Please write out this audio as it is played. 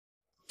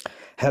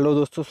Hello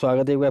दोस्तों,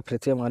 स्वागत है एक बार फिर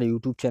से हमारे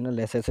यूट्यूब चैनल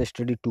एसएससी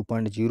स्टडी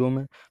 2.0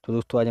 में। तो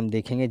दोस्तों आज हम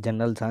देखेंगे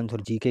जनरल साइंस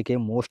और जीके के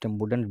मोस्ट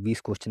इम्पोर्टेंट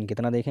 20 क्वेश्चन।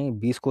 कितना देखेंगे?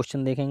 20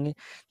 क्वेश्चन देखेंगे,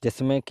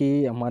 जिसमें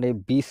कि हमारे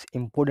 20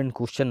 इम्पोर्टेंट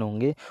क्वेश्चन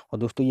होंगे। और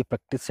दोस्तों ये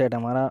प्रैक्टिस सेट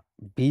हमारा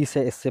 20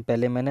 है। इससे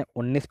पहले मैंने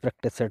 19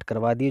 प्रैक्टिस सेट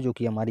करवा दिए, जो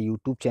कि हमारे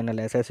यूट्यूब चैनल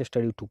एसएससी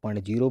स्टडी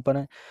 2.0 पर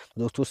है।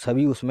 तो दोस्तों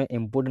सभी उसमें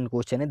इंपॉर्टेंट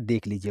क्वेश्चन है,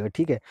 देख लीजिएगा,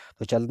 ठीक है।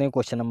 तो चलते हैं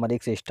क्वेश्चन नंबर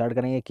 1 से स्टार्ट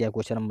करेंगे। क्या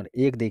क्वेश्चन नंबर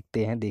 1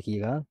 देखते हैं,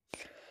 देखिएगा।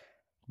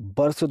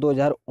 वर्ष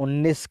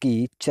 2019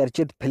 की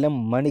चर्चित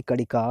फिल्म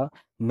मणिकर्णिका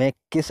में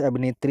किस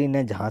अभिनेत्री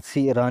ने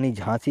रानी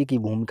झांसी की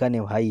भूमिका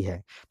निभाई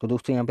है? तो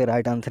दोस्तों यहाँ पे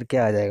राइट आंसर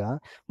क्या आ जाएगा?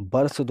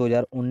 वर्ष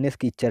 2019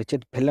 की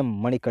चर्चित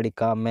फिल्म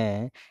मणिकर्णिका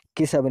में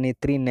किस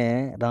अभिनेत्री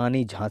ने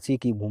रानी झांसी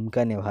की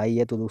भूमिका निभाई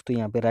है? तो दोस्तों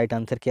यहाँ पे राइट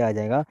आंसर क्या आ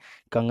जाएगा?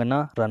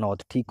 कंगना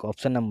रनौत। ठीक,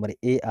 ऑप्शन नंबर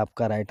ए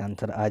आपका राइट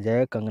आंसर आ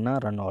जाएगा, कंगना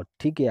रनौत।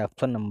 ठीक है,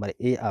 ऑप्शन नंबर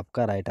ए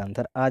आपका राइट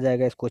आंसर आ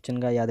जाएगा इस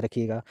क्वेश्चन का, याद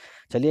रखिएगा।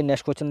 चलिए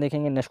नेक्स्ट क्वेश्चन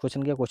देखेंगे। नेक्स्ट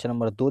क्वेश्चन क्या? क्वेश्चन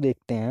नंबर 2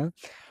 देखते हैं।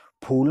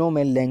 फूलों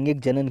में लैंगिक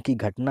जनन की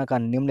घटना का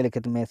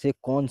निम्नलिखित में से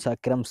कौन सा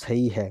क्रम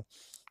सही है?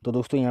 तो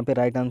दोस्तों यहाँ पे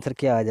राइट आंसर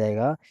क्या आ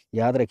जाएगा?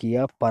 याद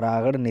रखिएगा,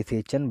 परागण,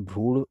 निषेचन,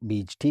 भ्रूण,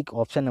 बीज। ठीक,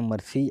 ऑप्शन नंबर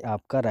सी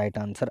आपका राइट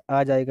आंसर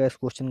आ जाएगा इस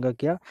क्वेश्चन का।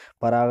 क्या?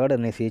 परागण,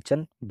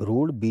 निषेचन,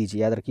 भ्रूण, बीज।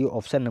 याद रखिए,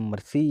 ऑप्शन नंबर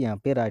सी यहाँ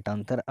पे राइट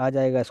आंसर आ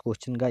जाएगा इस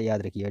क्वेश्चन का,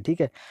 याद रखिएगा,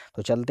 ठीक है।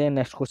 तो चलते हैं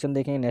नेक्स्ट क्वेश्चन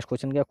देखेंगे। नेक्स्ट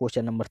क्वेश्चन क्या?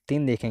 क्वेश्चन नंबर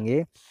 3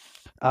 देखेंगे।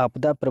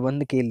 आपदा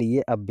प्रबंधन के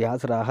लिए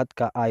अभ्यास राहत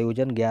का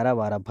आयोजन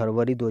 11-12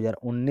 फरवरी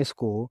 2019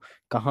 को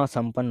कहाँ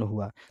संपन्न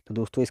हुआ? तो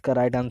दोस्तों इसका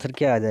राइट आंसर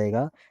क्या आ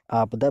जाएगा?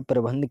 आपदा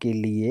प्रबंधन के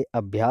लिए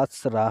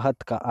अभ्यास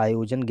राहत का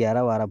आयोजन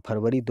 11-12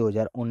 फरवरी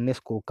 2019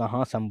 को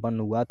कहाँ संपन्न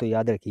हुआ? तो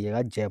याद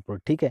रखिएगा, जयपुर।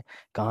 ठीक है,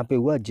 कहाँ पे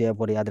हुआ?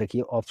 जयपुर। याद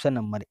रखिए, ऑप्शन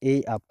नंबर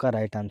ए आपका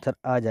राइट आंसर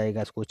आ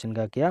जाएगा इस क्वेश्चन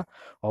का। क्या?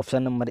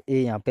 ऑप्शन नंबर ए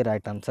यहाँ पे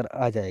राइट आंसर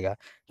आ जाएगा।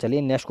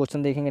 चलिए नेक्स्ट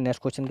क्वेश्चन देखेंगे।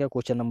 नेक्स्ट क्वेश्चन क्या?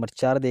 क्वेश्चन नंबर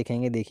 4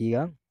 देखेंगे,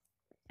 देखिएगा।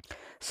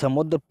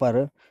 समुद्र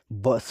पर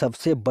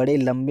सबसे बड़े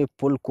लंबे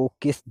पुल को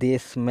किस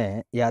देश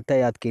में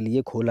यातायात के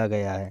लिए खोला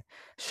गया है?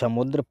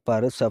 समुद्र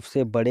पर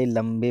सबसे बड़े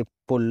लंबे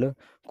पुल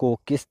को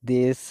किस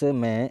देश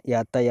में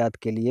यातायात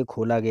के लिए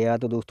खोला गया?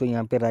 तो दोस्तों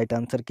यहाँ पे राइट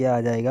आंसर क्या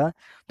आ जाएगा?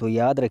 तो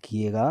याद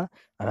रखिएगा,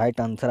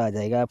 राइट आंसर आ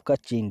जाएगा आपका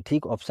चीन।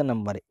 ठीक, ऑप्शन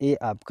नंबर ए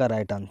आपका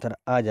राइट आंसर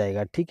आ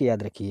जाएगा। ठीक है,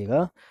 याद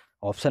रखिएगा,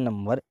 ऑप्शन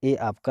नंबर ए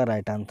आपका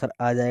राइट आंसर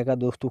आ जाएगा।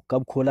 दोस्तों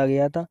कब खोला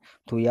गया था?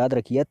 तो याद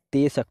रखिए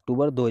 23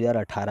 अक्टूबर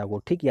 2018 को।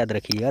 ठीक, याद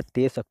रखिएगा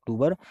 23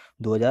 अक्टूबर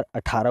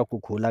 2018 को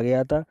खोला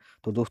गया था।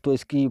 तो दोस्तों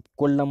इसकी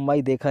कुल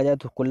लंबाई देखा जाए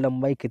तो कुल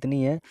लंबाई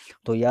कितनी है?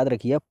 तो याद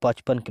रखिए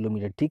 55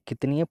 किलोमीटर। ठीक,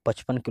 कितनी है?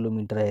 55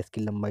 किलोमीटर है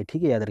इसकी लंबाई।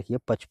 ठीक है, याद रखिए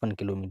 55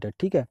 किलोमीटर।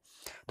 ठीक है,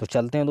 तो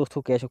चलते हैं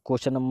दोस्तों कैसे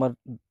क्वेश्चन नंबर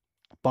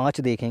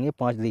 5 देखेंगे।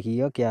 5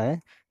 देखिएगा क्या है।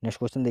 नेक्स्ट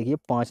क्वेश्चन देखिए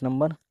 5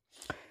 नंबर।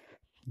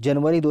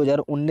 जनवरी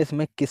 2019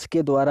 में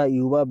किसके द्वारा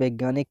युवा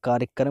वैज्ञानिक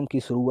कार्यक्रम की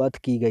शुरुआत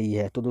की गई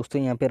है? तो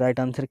दोस्तों यहाँ पे राइट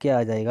आंसर क्या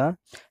आ जाएगा?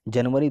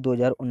 जनवरी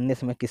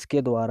 2019 में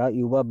किसके द्वारा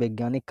युवा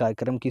वैज्ञानिक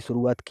कार्यक्रम की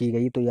शुरुआत की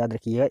गई? तो याद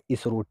रखिएगा,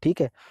 इसरो।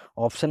 ठीक है,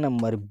 ऑप्शन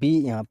नंबर बी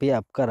यहाँ पे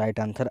आपका राइट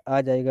आंसर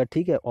आ जाएगा।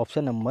 ठीक है,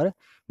 ऑप्शन नंबर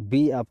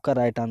बी आपका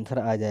राइट आंसर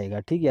आ जाएगा।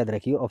 ठीक, याद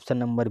रखिए, ऑप्शन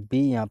नंबर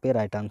बी यहाँ पे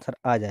राइट आंसर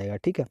आ जाएगा।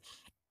 ठीक है,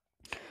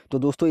 तो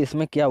दोस्तों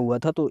इसमें क्या हुआ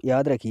था? तो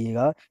याद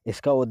रखिएगा,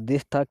 इसका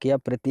उद्देश्य था क्या?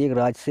 प्रत्येक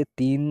राज्य से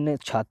 3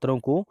 छात्रों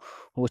को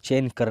वो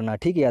चयन करना।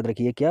 ठीक है, याद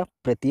रखिए, क्या?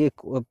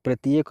 प्रत्येक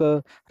प्रत्येक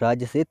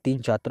राज्य से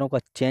 3 छात्रों का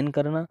चयन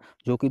करना,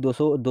 जो कि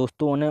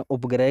दोस्तों उन्हें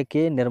उपग्रह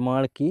के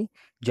निर्माण की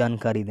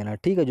जानकारी देना।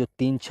 ठीक है, जो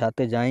 3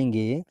 छात्र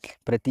जाएंगे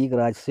प्रत्येक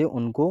राज्य से,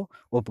 उनको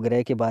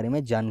उपग्रह के बारे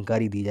में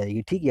जानकारी दी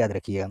जाएगी। ठीक, याद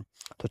रखिएगा।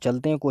 तो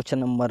चलते हैं क्वेश्चन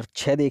नंबर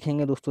 6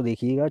 देखेंगे। दोस्तों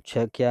देखिएगा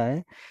 6 क्या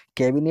है।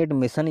 कैबिनेट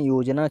मिशन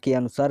योजना के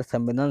अनुसार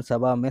संविधान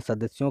सभा में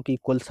सदस्यों की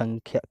कुल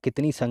संख्या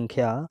कितनी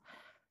संख्या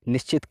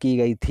निश्चित की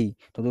गई थी?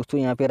 तो दोस्तों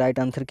यहाँ पे राइट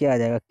आंसर क्या आ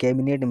जाएगा?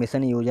 कैबिनेट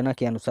मिशन योजना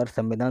के अनुसार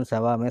संविधान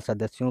सभा में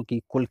सदस्यों की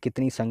कुल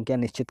कितनी संख्या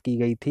निश्चित की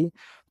गई थी?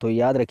 तो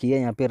याद रखिए,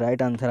 यहाँ पे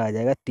राइट आंसर आ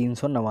जाएगा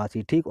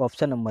 389। ठीक,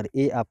 ऑप्शन नंबर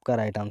ए आपका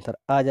राइट आंसर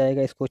आ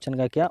जाएगा इस क्वेश्चन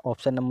का। क्या?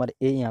 ऑप्शन नंबर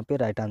ए यहाँ पे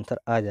राइट आंसर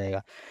आ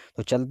जाएगा।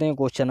 तो चलते हैं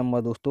क्वेश्चन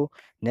नंबर दोस्तों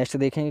नेक्स्ट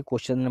देखेंगे।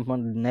 क्वेश्चन नंबर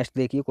नेक्स्ट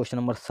देखिए, क्वेश्चन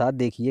नंबर 7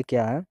 देखिए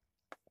क्या है।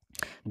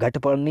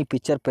 घटपर्णी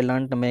पिक्चर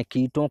प्लांट में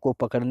कीटों को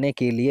पकड़ने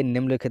के लिए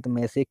निम्नलिखित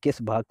में से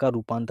किस भाग का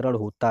रूपांतरण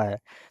होता है?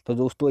 तो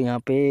दोस्तों यहाँ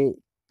पे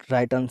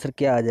राइट आंसर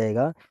क्या आ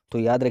जाएगा? तो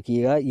याद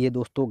रखिएगा, ये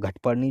दोस्तों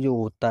घटपर्णी जो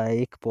होता है,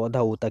 एक पौधा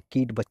होता है,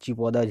 कीट बच्ची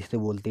पौधा जिसे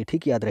बोलते हैं।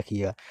 ठीक, याद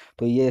रखिएगा।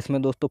 तो ये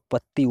इसमें दोस्तों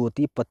पत्ती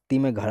होती है, पत्ती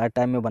में घड़ा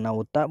टाइप में बना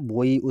होता है,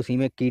 वही उसी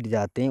में कीट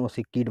जाते हैं,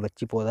 उसे कीट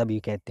बच्ची पौधा भी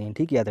कहते हैं।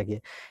 ठीक, याद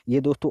रखिए।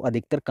 ये दोस्तों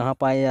अधिकतर कहाँ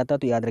पाया जाता है?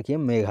 तो याद रखिए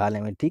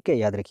मेघालय में। ठीक है,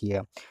 याद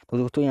रखिएगा। तो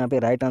दोस्तों यहाँ पे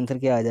राइट आंसर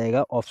क्या आ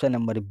जाएगा? ऑप्शन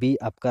नंबर बी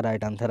आपका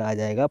राइट आंसर आ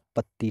जाएगा,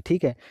 पत्ती।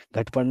 ठीक है,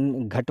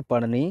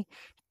 घटपर्णी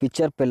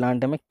पिचर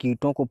प्लांट में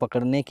कीटों को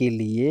पकड़ने के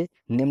लिए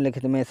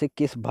निम्नलिखित में से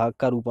किस भाग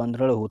का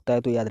रूपांतरण होता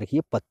है? तो याद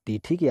रखिए पत्ती,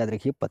 ठीक है, याद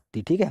रखिए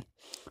पत्ती, ठीक है।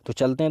 तो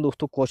चलते हैं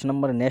दोस्तों क्वेश्चन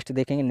नंबर नेक्स्ट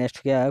देखेंगे। नेक्स्ट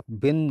क्या है?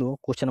 बिंदु,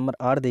 क्वेश्चन नंबर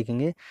 8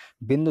 देखेंगे।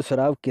 बिंदु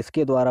स्राव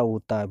किसके द्वारा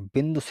होता है?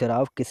 बिंदु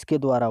स्राव किसके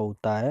द्वारा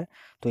होता है?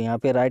 तो यहाँ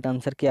पे राइट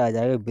आंसर क्या आ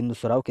जाएगा? बिंदु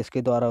स्राव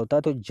किसके द्वारा होता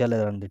है? तो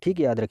जलरंध्र, ठीक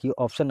है, याद रखिए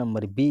ऑप्शन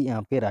नंबर बी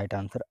यहाँ पे राइट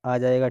आंसर आ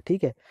जाएगा,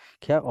 ठीक है।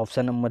 क्या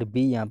ऑप्शन नंबर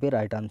बी यहाँ पे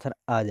राइट आंसर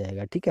आ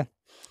जाएगा, ठीक है।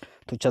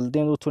 तो चलते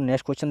हैं दोस्तों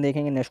नेक्स्ट क्वेश्चन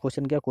देखेंगे। नेक्स्ट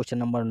क्वेश्चन क्या? क्वेश्चन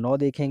नंबर 9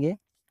 देखेंगे।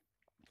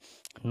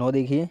 9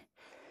 देखिए।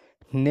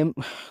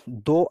 निम्न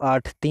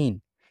 283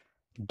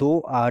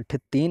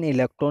 283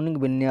 इलेक्ट्रॉनिक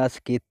विन्यास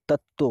के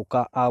तत्वों का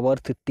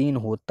आवर्त 3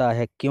 होता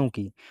है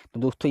क्योंकि? तो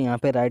दोस्तों यहाँ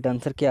पे राइट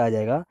आंसर क्या आ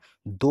जाएगा?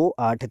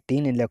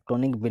 283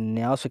 इलेक्ट्रॉनिक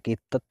विन्यास के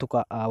तत्व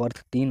का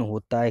आवर्त 3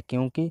 होता है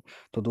क्योंकि?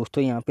 तो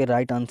दोस्तों यहाँ पे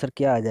राइट आंसर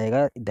क्या आ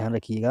जाएगा? ध्यान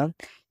रखिएगा,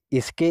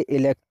 इसके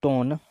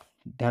इलेक्ट्रॉन,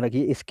 ध्यान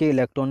रखिए, इसके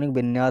इलेक्ट्रॉनिक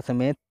विन्यास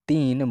में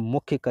 3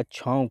 मुख्य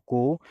कक्षाओं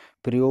को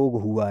प्रयोग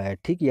हुआ है,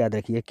 ठीक, याद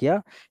रखिए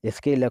क्या?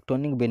 इसके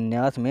इलेक्ट्रॉनिक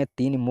विन्यास में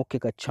 3 मुख्य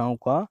कक्षाओं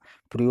का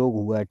प्रयोग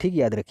हुआ है, ठीक,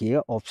 याद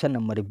रखिएगा ऑप्शन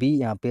नंबर बी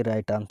यहाँ पे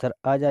राइट आंसर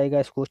आ जाएगा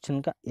इस क्वेश्चन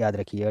का, याद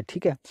रखिएगा,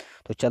 ठीक है।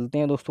 तो चलते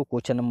हैं दोस्तों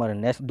क्वेश्चन नंबर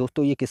नेक्स्ट।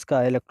 दोस्तों ये किसका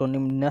है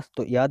इलेक्ट्रॉनिक विन्यास?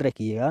 तो याद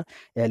रखिएगा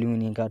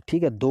एल्यूमिनियम का,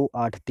 ठीक है।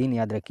 283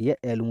 याद रखिए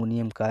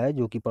एल्यूमिनियम का है,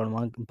 जो कि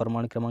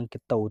परमाणु क्रमांक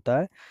कितना होता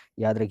है?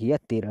 याद रखिएगा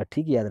 13,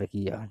 ठीक है, याद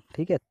रखिएगा,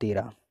 ठीक है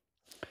 13।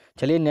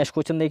 चलिए नेक्स्ट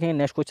क्वेश्चन देखेंगे।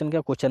 नेक्स्ट क्वेश्चन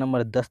क्या? क्वेश्चन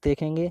नंबर 10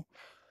 देखेंगे।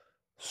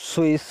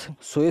 Swiss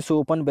Swiss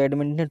open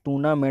badminton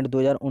tournament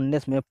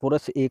 2019 में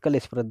पुरुष एकल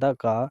स्पर्धा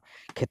का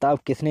खिताब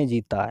किसने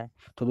जीता है?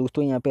 तो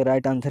दोस्तों यहाँ पे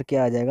राइट आंसर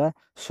क्या आ जाएगा?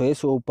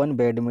 स्विस ओपन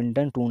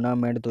बैडमिंटन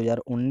टूर्नामेंट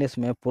 2019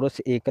 में पुरुष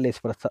एकल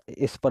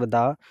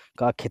स्पर्धा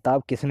का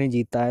खिताब किसने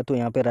जीता है? तो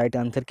यहाँ पे राइट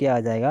आंसर क्या आ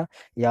जाएगा?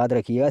 याद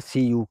रखिएगा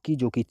सी की,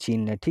 जो कि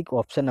चीन ने, ठीक,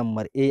 ऑप्शन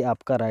नंबर ए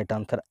आपका राइट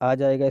आंसर आ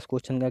जाएगा इस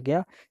क्वेश्चन का,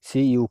 क्या?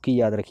 सी की,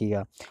 याद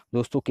रखिएगा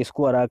दोस्तों।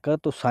 किसको हराकर?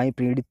 तो साई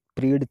प्रीणित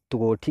प्रीणित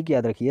को, ठीक,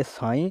 याद रखिए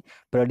साई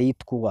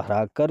प्रणीत को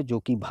हराकर, जो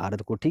कि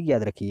भारत को, ठीक,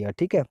 याद रखिएगा,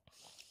 ठीक है।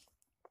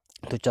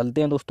 तो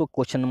चलते हैं दोस्तों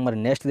क्वेश्चन नंबर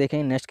नेक्स्ट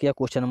देखेंगे। नेक्स्ट क्या?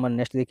 क्वेश्चन नंबर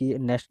नेक्स्ट देखिए,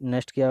 नेक्स्ट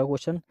नेक्स्ट क्या है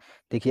क्वेश्चन?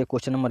 देखिए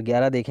क्वेश्चन नंबर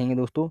 11 देखेंगे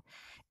दोस्तों।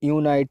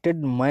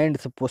 यूनाइटेड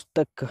माइंड्स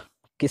पुस्तक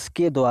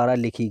किसके द्वारा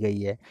लिखी गई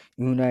है?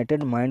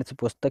 यूनाइटेड माइंड्स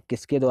पुस्तक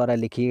किसके द्वारा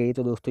लिखी गई?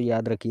 तो दोस्तों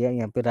याद रखिए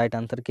यहाँ पे राइट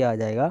आंसर क्या आ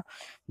जाएगा?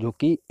 जो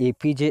कि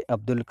एपीजे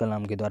अब्दुल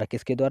कलाम के द्वारा,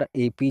 किसके द्वारा?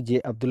 एपीजे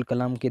अब्दुल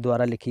कलाम के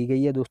द्वारा लिखी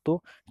गई है दोस्तों,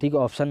 ठीक है।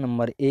 ऑप्शन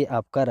नंबर ए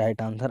आपका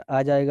राइट आंसर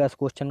आ जाएगा इस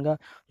क्वेश्चन का,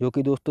 जो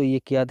कि दोस्तों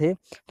ये क्या थे?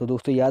 तो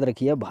दोस्तों याद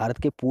रखिए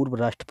भारत के पूर्व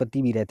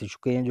राष्ट्रपति भी रह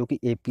चुके हैं, जो कि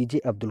एपीजे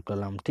अब्दुल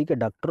कलाम, ठीक है,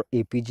 डॉक्टर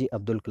एपीजे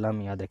अब्दुल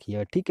कलाम, याद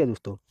रखिएगा, ठीक है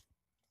दोस्तों।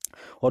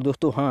 और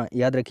दोस्तों हाँ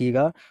याद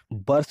रखिएगा,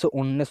 वर्ष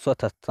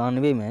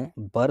 1997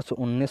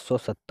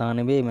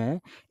 में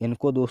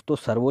इनको दोस्तों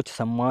सर्वोच्च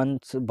सम्मान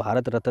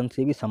भारत रत्न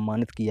से भी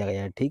सम्मानित किया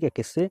गया है, ठीक है।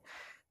 किससे?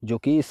 जो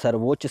कि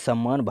सर्वोच्च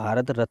सम्मान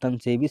भारत रत्न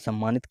से भी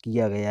सम्मानित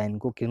किया गया है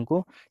इनको,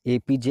 किनको?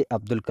 एपीजे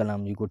अब्दुल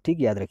कलाम जी को,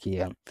 ठीक, याद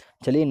रखिएगा।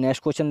 चलिए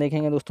नेक्स्ट क्वेश्चन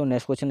देखेंगे दोस्तों।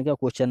 नेक्स्ट क्वेश्चन क्या?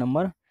 क्वेश्चन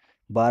नंबर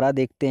 12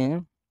 देखते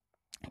हैं।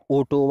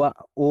 ओटोवा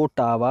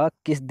ओटावा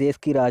किस देश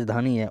की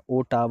राजधानी है?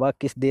 ओटावा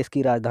किस देश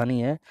की राजधानी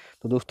है?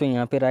 तो दोस्तों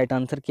यहाँ पे राइट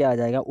आंसर क्या आ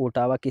जाएगा?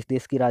 ओटावा किस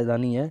देश की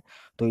राजधानी है?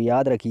 तो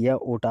याद रखिए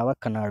ओटावा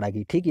कनाडा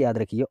की, ठीक है, याद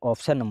रखिए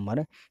ऑप्शन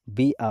नंबर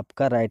बी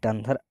आपका राइट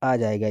आंसर आ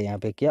जाएगा यहाँ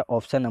पे, क्या?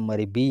 ऑप्शन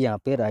नंबर बी यहाँ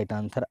पे राइट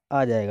आंसर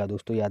आ जाएगा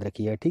दोस्तों, याद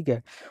रखिए, ठीक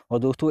है। और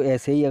दोस्तों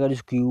ऐसे ही अगर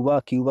क्यूबा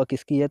क्यूबा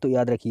किसकी है? तो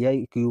याद रखिए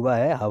क्यूबा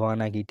है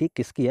हवाना की, ठीक,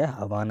 किसकी है?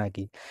 हवाना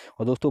की।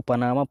 और दोस्तों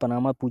पनामा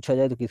पनामा पूछा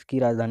जाए तो किसकी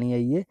राजधानी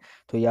है ये?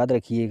 तो याद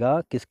रखिएगा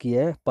किसकी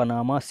है?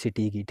 पनामा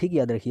सिटी की, ठीक,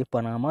 याद रखिए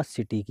पनामा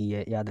सिटी की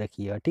है, याद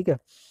रखिएगा, ठीक है।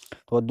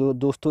 तो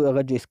दोस्तों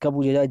अगर जो इसका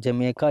पूछा जाए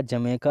जमैका,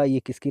 जमैका ये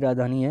किसकी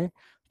राजधानी है?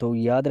 तो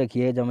याद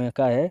रखिए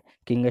जमैका है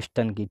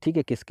किंगस्टन की, ठीक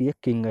है, किसकी है?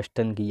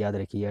 किंगस्टन की, याद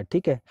रखिए,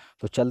 ठीक है।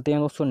 तो चलते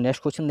हैं दोस्तों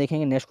नेक्स्ट क्वेश्चन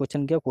देखेंगे। नेक्स्ट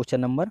क्वेश्चन क्या?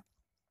 क्वेश्चन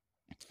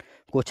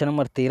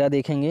नंबर 13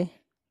 देखेंगे।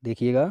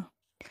 देखिएगा,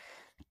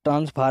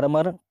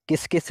 ट्रांसफार्मर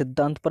किसके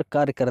सिद्धांत पर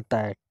कार्य करता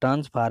है?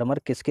 ट्रांसफार्मर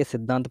किसके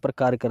सिद्धांत पर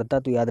कार्य करता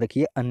है? तो याद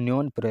रखिए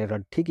अन्योन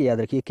प्रेरण, ठीक है, याद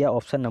रखिए क्या?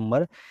 ऑप्शन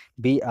नंबर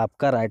बी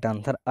आपका राइट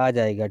आंसर आ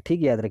जाएगा, ठीक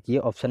है, याद रखिए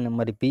ऑप्शन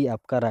नंबर बी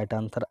आपका राइट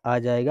आंसर आ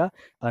जाएगा,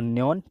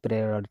 अन्योन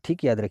प्रेरण,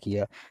 ठीक, याद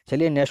रखिए।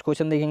 चलिए नेक्स्ट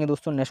क्वेश्चन देखेंगे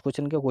दोस्तों। नेक्स्ट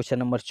क्वेश्चन क्या? क्वेश्चन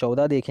नंबर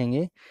 14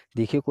 देखेंगे।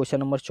 देखिए क्वेश्चन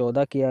नंबर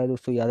 14 क्या है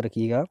दोस्तों, याद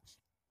रखिएगा।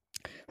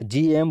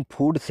 जीएम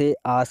फूड से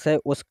आशय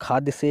उस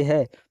खाद्य से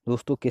है?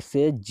 दोस्तों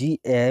किससे?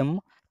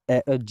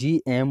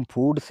 जीएम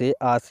फूड से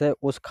आशय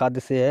उस खाद्य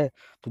से है।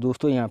 तो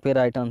दोस्तों यहाँ पे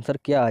राइट आंसर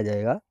क्या आ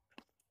जाएगा?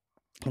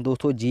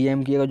 दोस्तों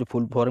जीएम की अगर जो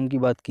फुल फॉर्म की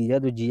बात की जाए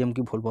तो जीएम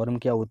की फुल फॉर्म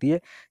क्या होती है?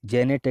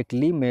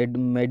 जेनेटिकली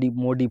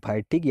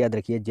मॉडिफाइड, ठीक, याद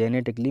रखिए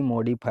जेनेटिकली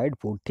मॉडिफाइड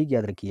फूड, ठीक,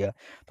 याद रखिए।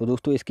 तो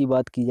दोस्तों इसकी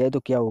बात की जाए तो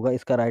क्या होगा?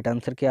 इसका राइट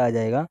आंसर क्या आ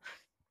जाएगा?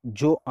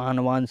 जो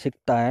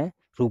आनुवांशिकता है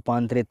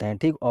रूपांतरित है,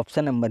 ठीक,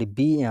 ऑप्शन नंबर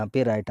बी यहाँ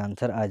पे राइट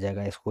आंसर आ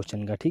जाएगा इस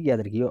क्वेश्चन का, ठीक, याद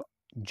रखिए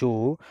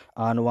जो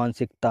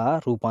आनुवांशिकता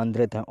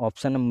रूपांतरित है,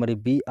 ऑप्शन नंबर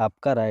बी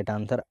आपका राइट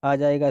आंसर आ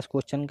जाएगा इस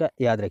क्वेश्चन का,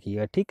 याद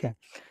रखिएगा, ठीक है।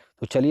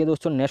 तो चलिए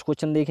दोस्तों नेक्स्ट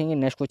क्वेश्चन देखेंगे।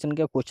 नेक्स्ट क्वेश्चन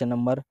क्या? क्वेश्चन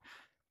नंबर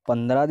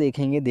 15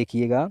 देखेंगे।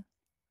 देखिएगा,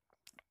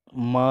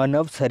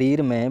 मानव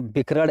शरीर में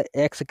विकिरण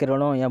एक्स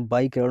किरणों या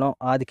वाई किरणों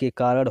आदि के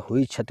कारण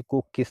हुई क्षति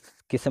को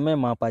किसमें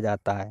मापा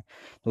जाता है।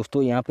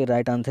 दोस्तों यहाँ पे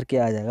राइट आंसर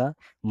क्या आ जाएगा,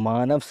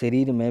 मानव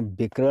शरीर में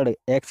विकिरण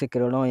एक्स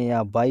किरणों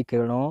या वाई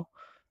किरणों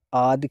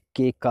आदि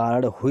के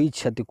कारण हुई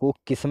क्षति को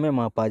किसमें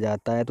मापा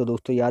जाता है। तो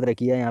दोस्तों याद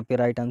रखिए यहाँ पे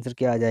राइट आंसर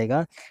क्या आ जाएगा,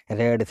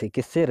 रेड से।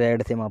 किससे,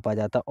 रेड से मापा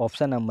जाता है।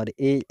 ऑप्शन नंबर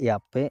ए यहाँ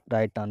पे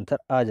राइट आंसर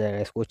आ जाएगा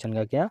इस क्वेश्चन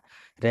का, क्या,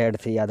 रेड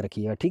से, याद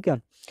रखिएगा, ठीक है।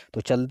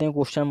 तो चलते हैं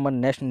क्वेश्चन नंबर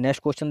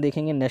नेक्स्ट क्वेश्चन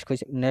देखेंगे।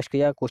 नेक्स्ट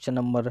क्या, क्वेश्चन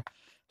नंबर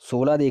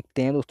 16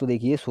 देखते हैं दोस्तों।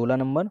 देखिए 16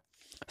 नंबर,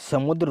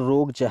 समुद्र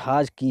रोग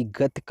जहाज की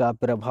गति का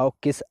प्रभाव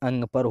किस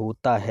अंग पर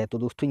होता है। तो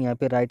दोस्तों यहाँ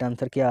पे राइट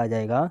आंसर क्या आ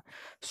जाएगा,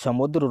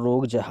 समुद्र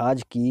रोग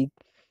जहाज की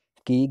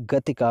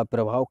गति का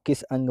प्रभाव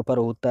किस अंग पर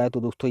होता है। तो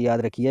दोस्तों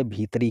याद रखिए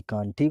भीतरी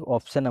कान, ठीक।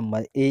 ऑप्शन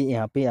नंबर ए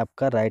यहाँ पे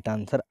आपका राइट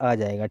आंसर आ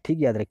जाएगा,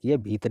 ठीक। याद रखिए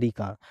भीतरी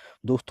कान।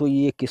 दोस्तों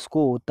ये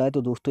किसको होता है,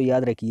 तो दोस्तों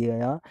याद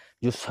रखिएगा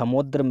जो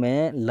समुद्र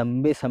में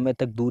लंबे समय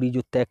तक दूरी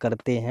जो तय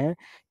करते हैं,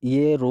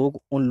 ये रोग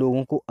उन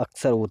लोगों को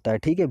अक्सर होता है,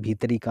 ठीक है।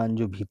 भीतरी कान,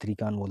 जो भीतरी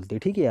कान बोलते हैं,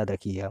 ठीक है, याद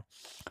रखिएगा।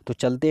 तो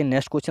चलते हैं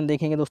नेक्स्ट क्वेश्चन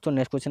देखेंगे दोस्तों।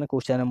 नेक्स्ट क्वेश्चन है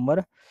क्वेश्चन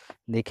नंबर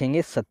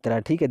देखेंगे 17,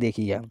 ठीक है।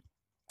 देखिए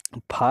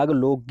फाग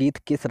लोकगीत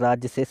किस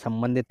राज्य से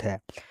संबंधित है।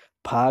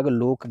 फाग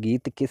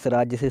लोकगीत किस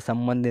राज्य से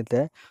संबंधित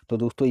है। तो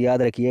दोस्तों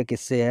याद रखिए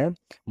किससे है,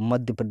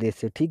 मध्य प्रदेश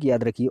से, ठीक।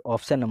 याद रखिए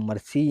ऑप्शन नंबर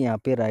सी यहाँ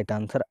पे राइट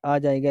आंसर आ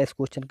जाएगा इस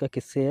क्वेश्चन का,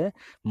 किससे है,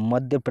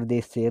 मध्य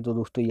प्रदेश से है। तो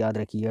दोस्तों याद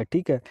रखिएगा,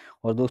 ठीक है।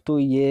 और दोस्तों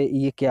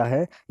ये क्या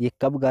है, ये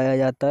कब गाया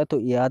जाता है, तो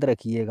याद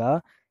रखिएगा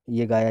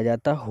ये गाया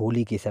जाता है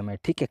होली के समय,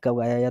 ठीक है। कब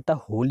गाया जाता है,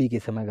 होली के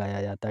समय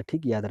गाया जाता है,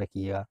 ठीक, याद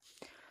रखिएगा।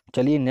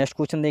 चलिए नेक्स्ट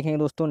क्वेश्चन देखेंगे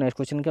दोस्तों। नेक्स्ट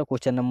क्वेश्चन का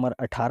क्वेश्चन नंबर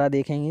 18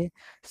 देखेंगे।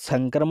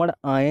 संक्रमण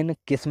आयन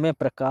किसमें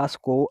प्रकाश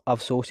को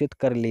अवशोषित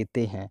कर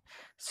लेते हैं।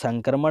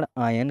 संक्रमण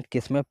आयन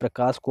किसमें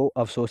प्रकाश को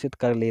अवशोषित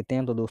कर लेते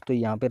हैं। तो दोस्तों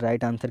यहाँ पे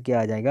राइट आंसर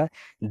क्या आ जाएगा,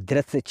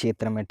 दृश्य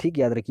क्षेत्र में, ठीक।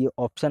 याद रखिए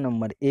ऑप्शन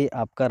नंबर ए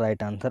आपका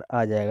राइट आंसर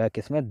आ जाएगा,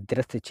 किसमें,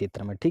 दृश्य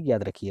क्षेत्र में, ठीक।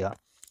 याद रखिएगा।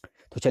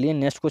 तो चलिए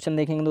नेक्स्ट क्वेश्चन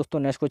देखेंगे दोस्तों।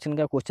 नेक्स्ट क्वेश्चन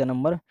का क्वेश्चन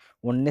नंबर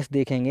 19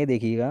 देखेंगे।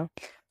 देखिएगा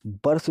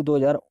वर्ष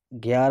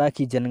 2011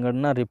 की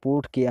जनगणना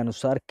रिपोर्ट के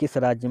अनुसार किस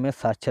राज्य में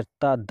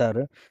साक्षरता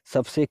दर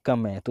सबसे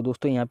कम है। तो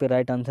दोस्तों यहाँ पे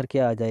राइट आंसर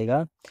क्या आ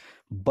जाएगा,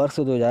 वर्ष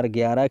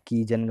 2011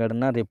 की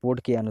जनगणना रिपोर्ट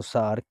के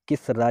अनुसार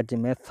किस राज्य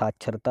में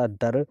साक्षरता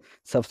दर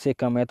सबसे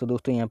कम है। तो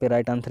दोस्तों यहाँ पे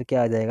राइट आंसर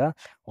क्या आ जाएगा,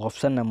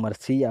 ऑप्शन नंबर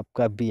सी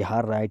आपका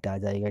बिहार राइट आ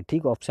जाएगा,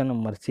 ठीक। ऑप्शन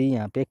नंबर सी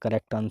यहाँ पे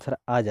करेक्ट आंसर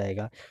आ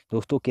जाएगा।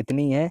 दोस्तों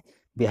कितनी है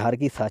बिहार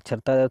की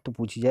साक्षरता दर, तो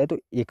पूछी जाए तो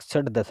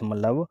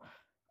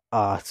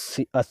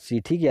 61.80,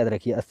 ठीक। याद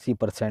रखिए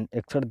 80%,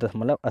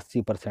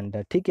 61.80%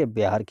 है, ठीक है,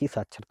 बिहार की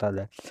साक्षरता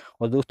दर।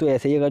 और दोस्तों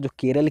ऐसे ही अगर जो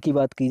केरल की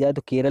बात की जाए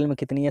तो केरल में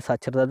कितनी है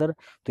साक्षरता दर,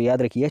 तो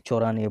याद रखिए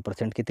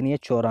 94%, कितनी है,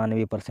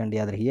 94%,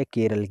 याद रखिए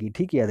केरल की,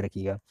 ठीक, याद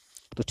रखिएगा।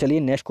 तो चलिए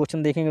नेक्स्ट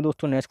क्वेश्चन देखेंगे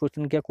दोस्तों। नेक्स्ट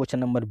क्वेश्चन क्या, क्वेश्चन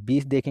नंबर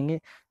 20 देखेंगे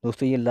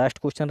दोस्तों। ये लास्ट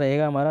क्वेश्चन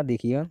रहेगा हमारा।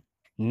 देखिएगा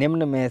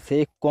निम्न में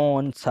से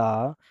कौन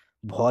सा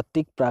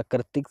भौतिक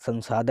प्राकृतिक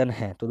संसाधन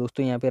है। तो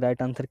दोस्तों यहाँ पे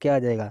राइट आंसर क्या आ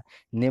जाएगा,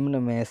 निम्न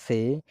में से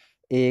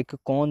एक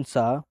कौन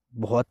सा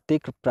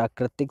भौतिक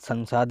प्राकृतिक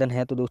संसाधन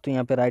है। तो दोस्तों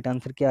यहाँ पे राइट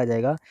आंसर क्या आ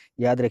जाएगा,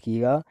 याद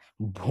रखिएगा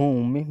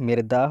भूमि,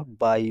 मृदा,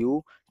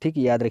 वायु, ठीक।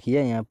 याद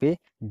रखिए यहाँ पे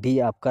डी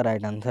आपका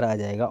राइट आंसर आ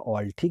जाएगा,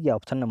 ऑल, ठीक है।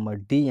 ऑप्शन नंबर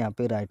डी यहाँ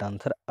पे राइट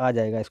आंसर आ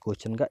जाएगा इस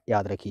क्वेश्चन का,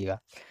 याद रखिएगा।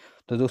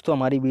 तो दोस्तों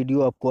हमारी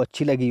वीडियो आपको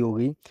अच्छी लगी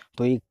होगी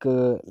तो एक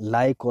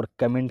लाइक और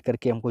कमेंट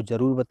करके हमको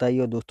ज़रूर बताइए।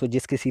 और दोस्तों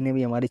जिस किसी ने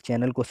भी हमारे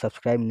चैनल को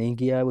सब्सक्राइब नहीं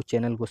किया है वो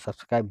चैनल को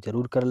सब्सक्राइब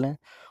ज़रूर कर लें।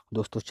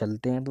 दोस्तों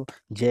चलते हैं, तो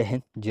जय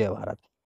हिंद, जय भारत।